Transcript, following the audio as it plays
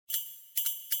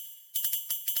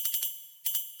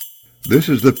This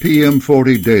is the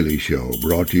PM40 Daily Show,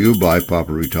 brought to you by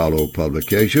Paperitalo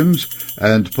Publications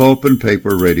and Pulp and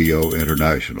Paper Radio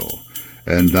International.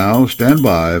 And now, stand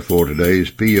by for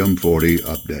today's PM40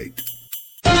 update.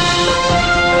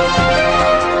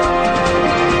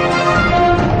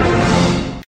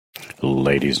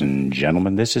 Ladies and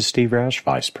gentlemen, this is Steve Roush,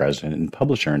 Vice President and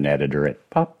Publisher and Editor at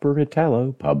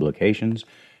Paperitalo Publications,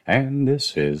 and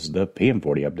this is the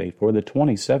PM40 update for the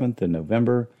 27th of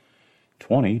November,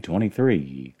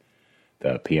 2023.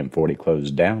 The PM40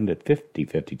 closed down at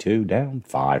 50.52, down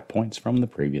 5 points from the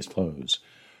previous close.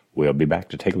 We'll be back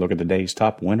to take a look at the day's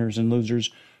top winners and losers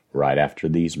right after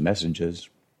these messages.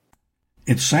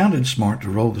 It sounded smart to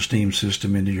roll the Steam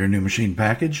system into your new machine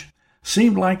package.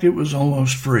 Seemed like it was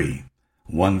almost free.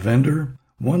 One vendor,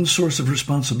 one source of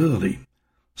responsibility.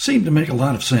 Seemed to make a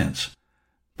lot of sense.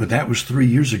 But that was 3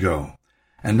 years ago.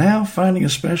 And now finding a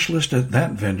specialist at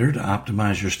that vendor to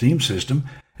optimize your Steam system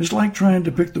is like trying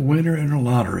to pick the winner in a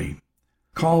lottery.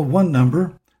 Call one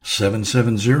number,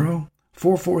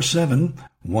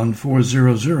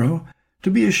 770-447-1400, to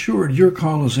be assured your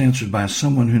call is answered by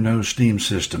someone who knows Steam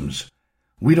systems.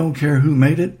 We don't care who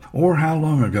made it or how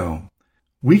long ago.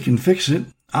 We can fix it,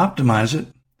 optimize it.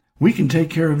 We can take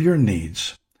care of your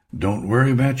needs. Don't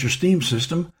worry about your Steam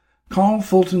system. Call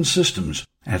Fulton Systems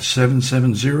at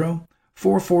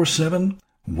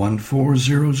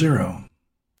 770-447-1400.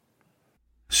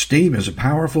 Steam is a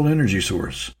powerful energy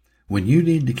source. When you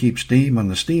need to keep steam on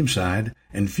the steam side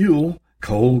and fuel,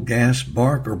 coal, gas,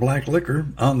 bark, or black liquor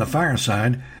on the fire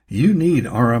side, you need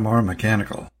RMR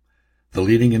Mechanical. The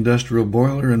leading industrial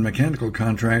boiler and mechanical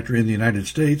contractor in the United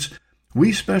States,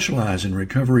 we specialize in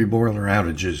recovery boiler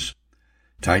outages.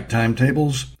 Tight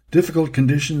timetables, difficult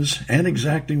conditions, and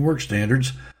exacting work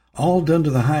standards, all done to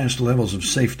the highest levels of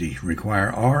safety,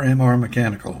 require RMR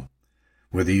Mechanical.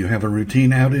 Whether you have a routine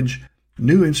outage,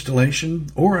 new installation,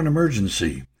 or an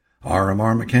emergency,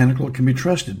 RMR Mechanical can be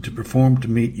trusted to perform to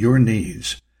meet your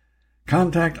needs.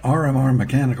 Contact RMR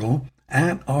Mechanical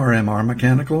at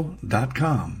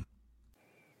rmrmechanical.com.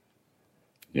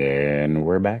 And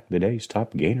we're back. The day's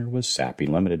top gainer was Sappy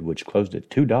Limited, which closed at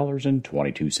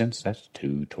 $2.22. That's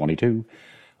 $2.22,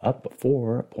 up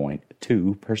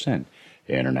 4.2%.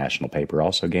 International Paper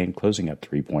also gained, closing up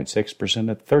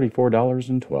 3.6% at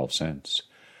 $34.12.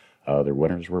 Other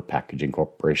winners were Packaging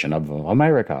Corporation of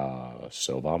America,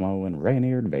 Sylvamo, and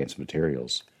Rainier Advanced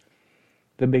Materials.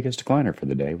 The biggest decliner for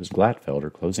the day was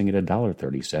Glatfelter, closing at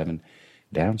 $1.37,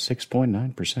 down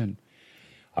 6.9%.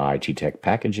 IG Tech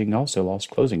Packaging also lost,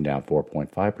 closing down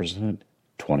 4.5%,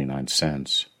 29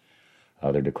 cents.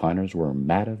 Other decliners were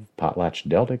Mativ, Potlatch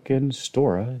Deltic, and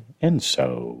Stora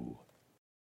Enso.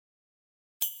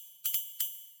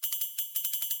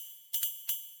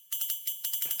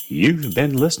 You've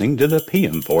been listening to the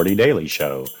PM40 Daily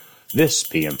Show. This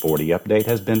PM40 update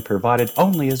has been provided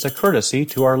only as a courtesy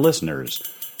to our listeners.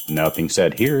 Nothing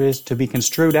said here is to be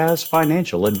construed as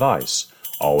financial advice.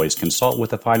 Always consult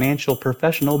with a financial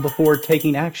professional before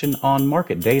taking action on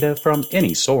market data from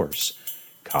any source.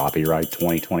 Copyright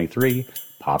 2023,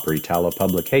 Paperitalo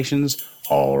Publications,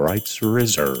 all rights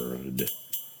reserved.